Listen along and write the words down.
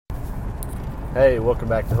Hey, welcome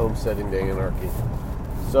back to Homesteading Day Anarchy.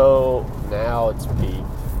 So now it's peaked.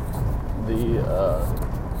 The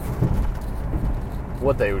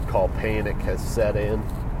what they would call panic has set in.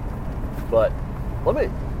 But let me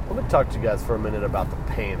talk to you guys for a minute about the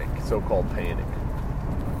panic, so-called panic.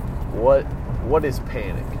 What is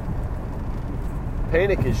panic?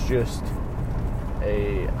 Panic is just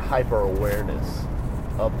a hyper-awareness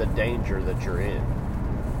of the danger that you're in,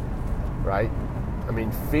 right? I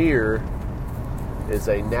mean, fear is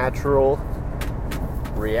a natural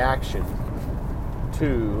reaction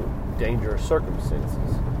to dangerous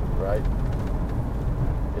circumstances, right?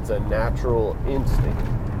 It's a natural instinct.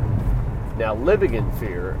 Now, living in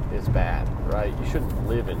fear is bad, right? You shouldn't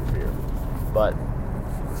live in fear. But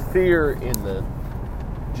fear in the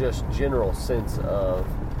just general sense of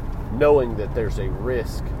knowing that there's a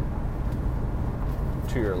risk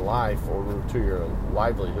to your life or to your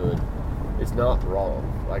livelihood is not wrong.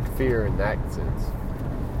 Like fear in that sense.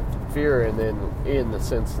 Fear and then in the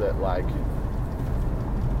sense that like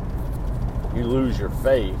you lose your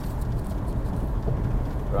faith,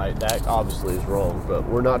 right? That obviously is wrong, but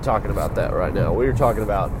we're not talking about that right now. We're talking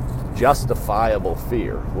about justifiable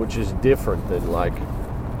fear, which is different than like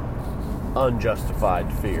unjustified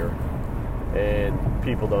fear. And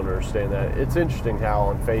people don't understand that. It's interesting how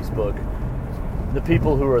on Facebook, the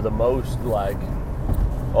people who are the most like,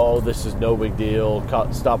 oh, this is no big deal,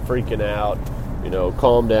 stop freaking out,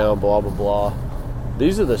 calm down, blah, blah, blah.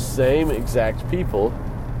 These are the same exact people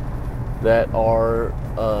that are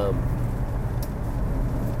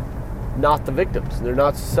not the victims. They're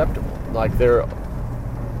not susceptible. Like, they're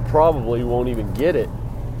probably won't even get it.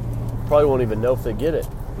 Probably won't even know if they get it.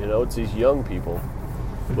 It's these young people,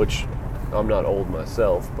 which I'm not old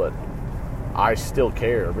myself, but I still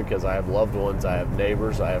care because I have loved ones, I have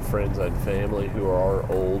neighbors, I have friends, I have family who are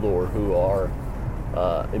old or who are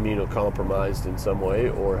immunocompromised in some way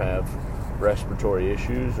or have respiratory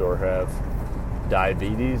issues or have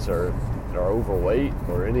diabetes or are overweight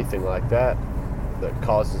or anything like that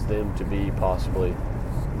causes them to be possibly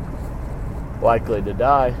likely to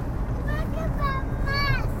die.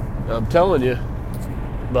 I'm telling you.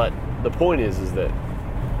 But the point is that,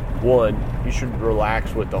 one, you should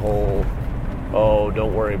relax with the whole, oh,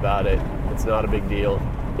 don't worry about it, it's not a big deal.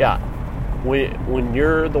 Yeah, when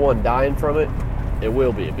you're the one dying from it, it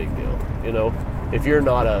will be a big deal. If you're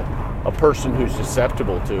not a person who's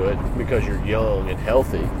susceptible to it because you're young and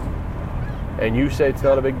healthy, and you say it's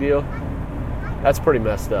not a big deal, that's pretty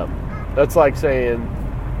messed up. That's like saying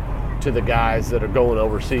to the guys that are going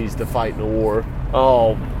overseas to fight in a war,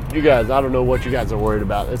 oh, you guys, I don't know what you guys are worried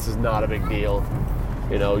about. This is not a big deal.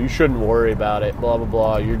 You shouldn't worry about it, blah, blah,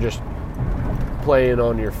 blah. You're just playing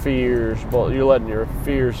on your fears. You're letting your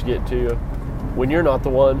fears get to you when you're not the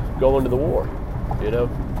one going to the war,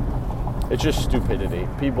 It's just stupidity.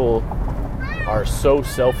 People are so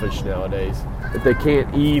selfish nowadays that they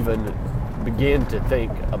can't even begin to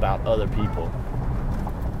think about other people.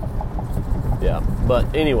 Yeah,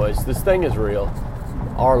 but anyways, this thing is real.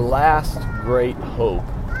 Our last great hope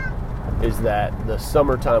is that the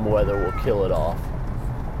summertime weather will kill it off.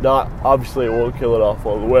 Obviously it won't kill it off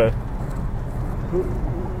all the way,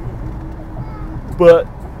 but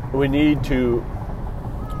we need to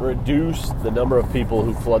reduce the number of people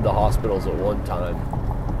who flood the hospitals at one time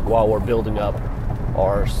while we're building up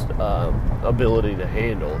our ability to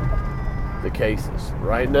handle the cases.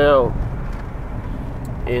 Right now,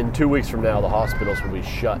 in 2 weeks from now, the hospitals will be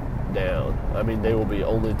shut down. I mean, they will be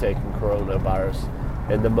only taking coronavirus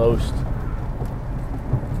and the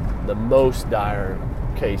most dire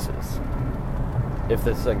cases. If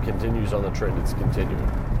this thing continues on the trend it's continuing.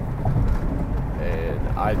 And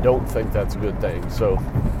I don't think that's a good thing. So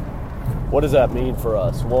what does that mean for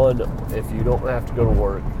us? One, if you don't have to go to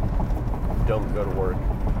work, don't go to work.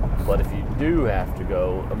 But if you do have to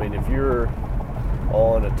go, if you're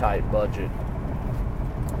on a tight budget,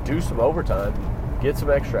 do some overtime, get some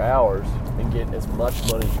extra hours, and get as much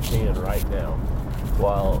money as you can right now.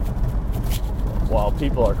 While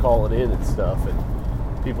people are calling in and stuff and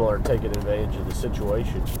people are taking advantage of the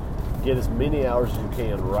situation, get as many hours as you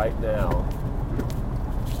can right now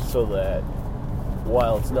so that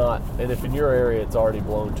while it's not, and if in your area it's already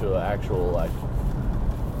blown to an actual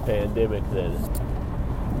pandemic, then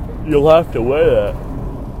you'll have to weigh that.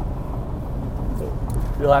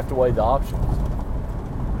 You'll have to weigh the options,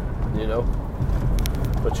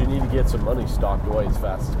 but you need to get some money stocked away as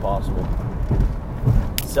fast as possible.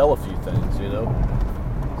 Sell a few things,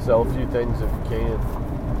 Sell a few things if you can,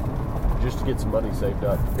 just to get some money saved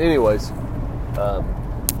up. Anyways,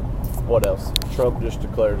 what else? Trump just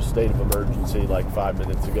declared a state of emergency like 5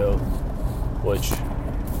 minutes ago, which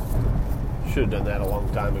Should have done that a long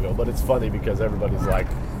time ago. But it's funny because everybody's like,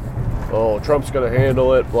 oh, Trump's going to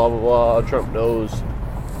handle it, blah, blah, blah. Trump knows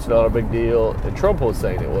it's not a big deal. And Trump was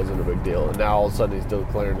saying it wasn't a big deal. And now all of a sudden he's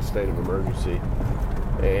declaring a state of emergency.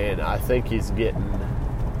 And I think he's getting...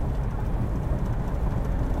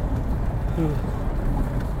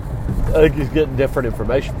 different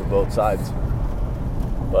information from both sides.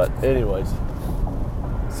 But anyways,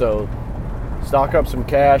 so stock up some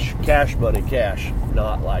cash money,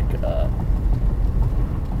 not like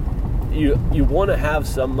you want to have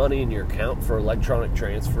some money in your account for electronic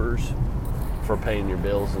transfers for paying your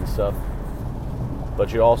bills and stuff,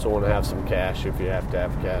 but you also want to have some cash if you have to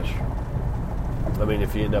have cash. I mean,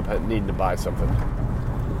 if you end up needing to buy something.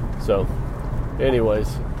 So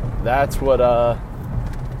anyways, that's what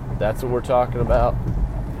we're talking about.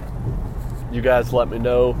 You guys let me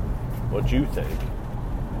know what you think.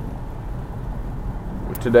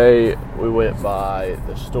 Today we went by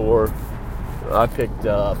the store. I picked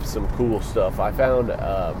up some cool stuff. I found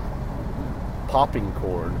popping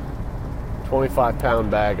corn,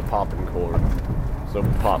 25-pound bag of popping corn. So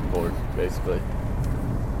popcorn, basically.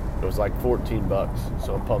 It was like $14,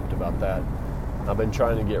 so I'm pumped about that. I've been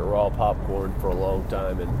trying to get raw popcorn for a long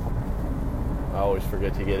time, and I always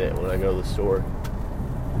forget to get it when I go to the store.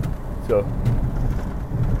 So,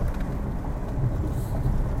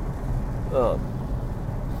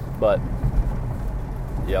 but,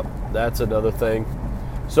 yep, that's another thing.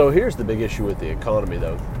 So here's the big issue with the economy,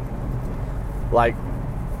 though. Like,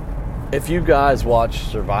 if you guys watch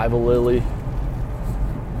Survival Lily,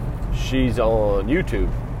 she's on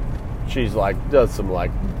YouTube. She's like, does some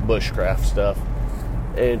like bushcraft stuff.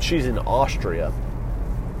 And she's in Austria.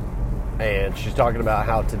 And she's talking about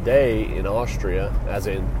how today in Austria, as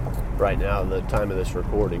in right now, the time of this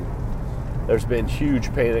recording, there's been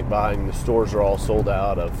huge panic buying. The stores are all sold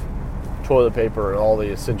out of toilet paper and all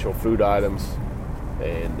the essential food items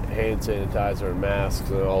and hand sanitizer and masks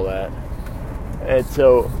and all that. And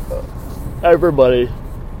so everybody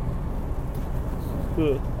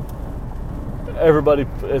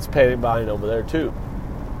is panic buying over there too,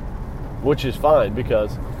 which is fine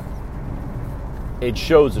because it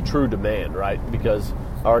shows a true demand, right? Because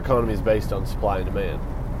our economy is based on supply and demand.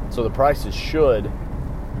 So the prices should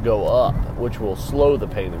go up, which will slow the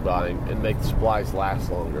panic buying and make the supplies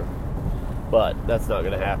last longer. But that's not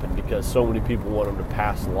going to happen because so many people want them to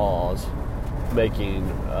pass laws making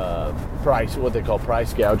what they call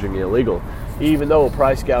price gouging illegal, even though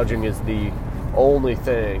price gouging is the only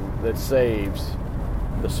thing that saves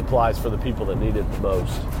the supplies for the people that need it the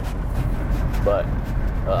most. But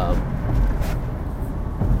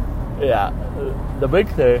yeah, the big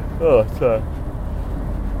thing. Oh, sorry.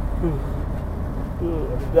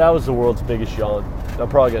 That was the world's biggest yawn. I'm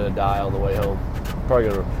probably gonna die on the way home. Probably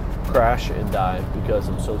gonna crash and die because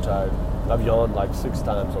I'm so tired. I've yawned like 6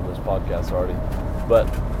 times on this podcast already. But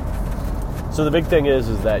so the big thing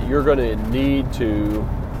is that you're gonna need to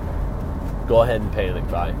go ahead and panic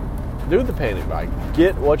buy. Do the panic buy.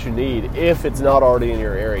 Get what you need if it's not already in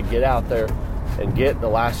your area. Get out there and get the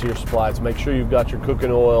last year's supplies. Make sure you've got your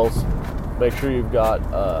cooking oils. Make sure you've got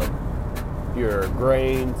your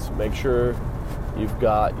grains. Make sure you've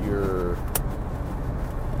got your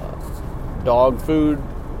dog food.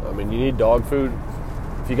 I mean, you need dog food.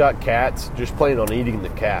 If you got cats, just plan on eating the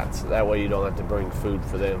cats. That way you don't have to bring food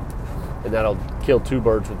for them. And that'll kill 2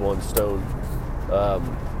 birds with 1 stone.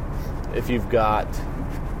 If you've got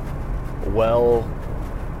a well,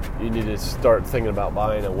 you need to start thinking about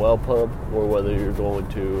buying a well pump, or whether you're going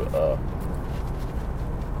to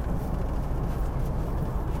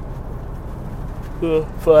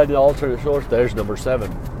find an alternate source. There's number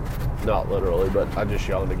 7. Not literally, but I just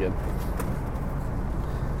yawned again.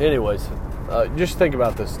 Anyways, just think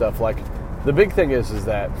about this stuff. Like, the big thing is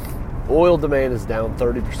that oil demand is down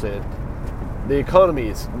 30%. The economy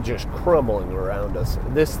is just crumbling around us.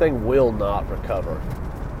 This thing will not recover.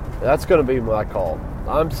 That's going to be my call.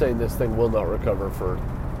 I'm saying this thing will not recover for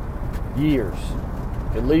years,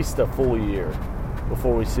 at least a full year,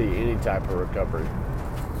 before we see any type of recovery.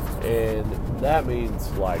 And that means,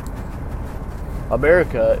 like,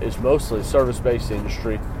 America is mostly service-based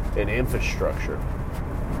industry and infrastructure.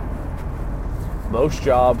 Most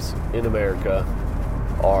jobs in America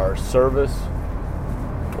are service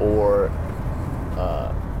or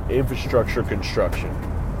infrastructure construction.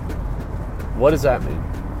 What does that mean?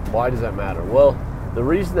 Why does that matter? Well, the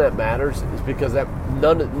reason that matters is because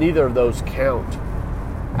neither of those count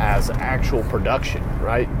as actual production,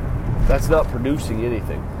 right? That's not producing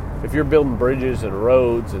anything. If you're building bridges and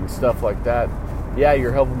roads and stuff like that, yeah,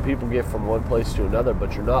 you're helping people get from one place to another,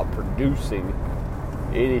 but you're not producing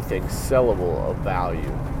anything sellable of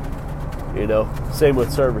value. You know, same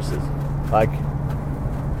with services. Like,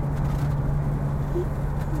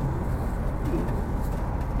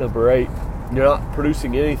 number 8, you're not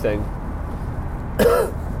producing anything.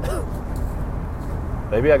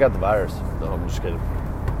 Maybe I got the virus. No, I'm just kidding.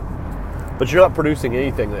 But you're not producing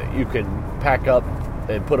anything that you can pack up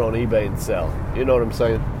and put on eBay and sell. You know what I'm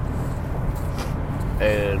saying?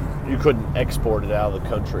 And you couldn't export it out of the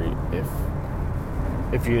country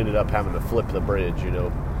if you ended up having to flip the bridge, you know.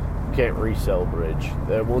 You can't resell a bridge.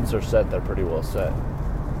 Once they're set, they're pretty well set.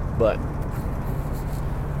 But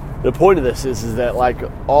the point of this is that, like,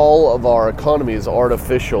 all of our economy is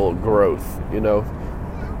artificial growth, you know.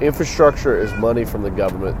 Infrastructure is money from the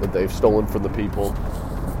government that they've stolen from the people.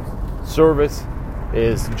 Service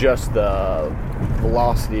is just the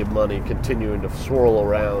velocity of money continuing to swirl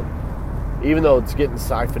around. Even though it's getting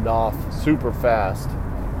siphoned off super fast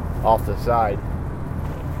off the side.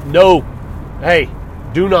 No. Hey,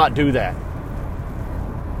 do not do that.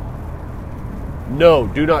 No,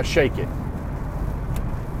 do not shake it.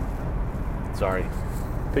 Sorry.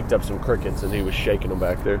 Picked up some crickets and he was shaking them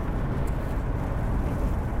back there.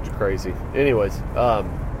 It's crazy. Anyways,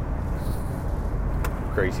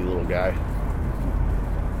 crazy little guy.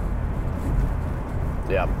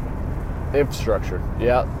 Yeah. Infrastructure.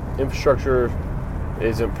 Yeah. Infrastructure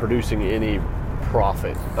isn't producing any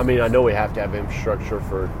profit. I mean, I know we have to have infrastructure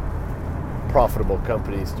for profitable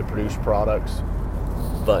companies to produce products,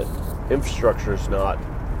 but infrastructure is not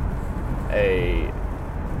a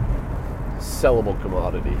sellable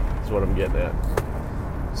commodity, is what I'm getting at.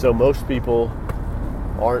 So most people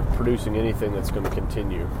aren't producing anything that's going to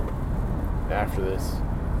continue after this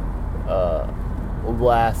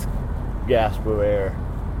last gasp of air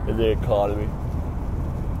in the economy.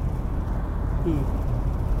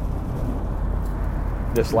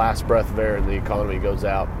 This last breath of air in the economy goes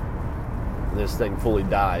out and this thing fully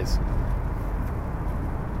dies.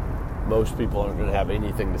 Most people aren't going to have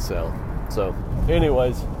anything to sell. So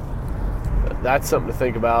anyways, that's something to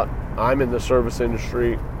think about. I'm in the service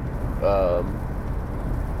industry.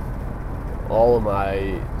 All of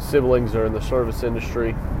my siblings are in the service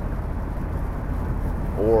industry,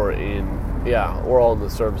 we're all in the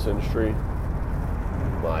service industry.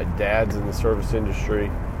 My dad's in the service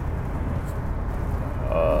industry.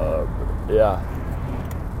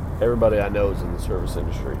 Everybody I know is in the service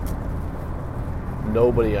industry.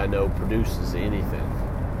 Nobody I know produces anything.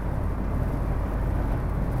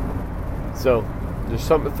 So, just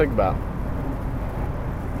something to think about.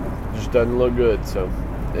 Just doesn't look good. So,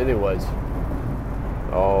 anyways.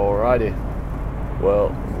 Alrighty.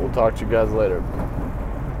 Well, we'll talk to you guys later.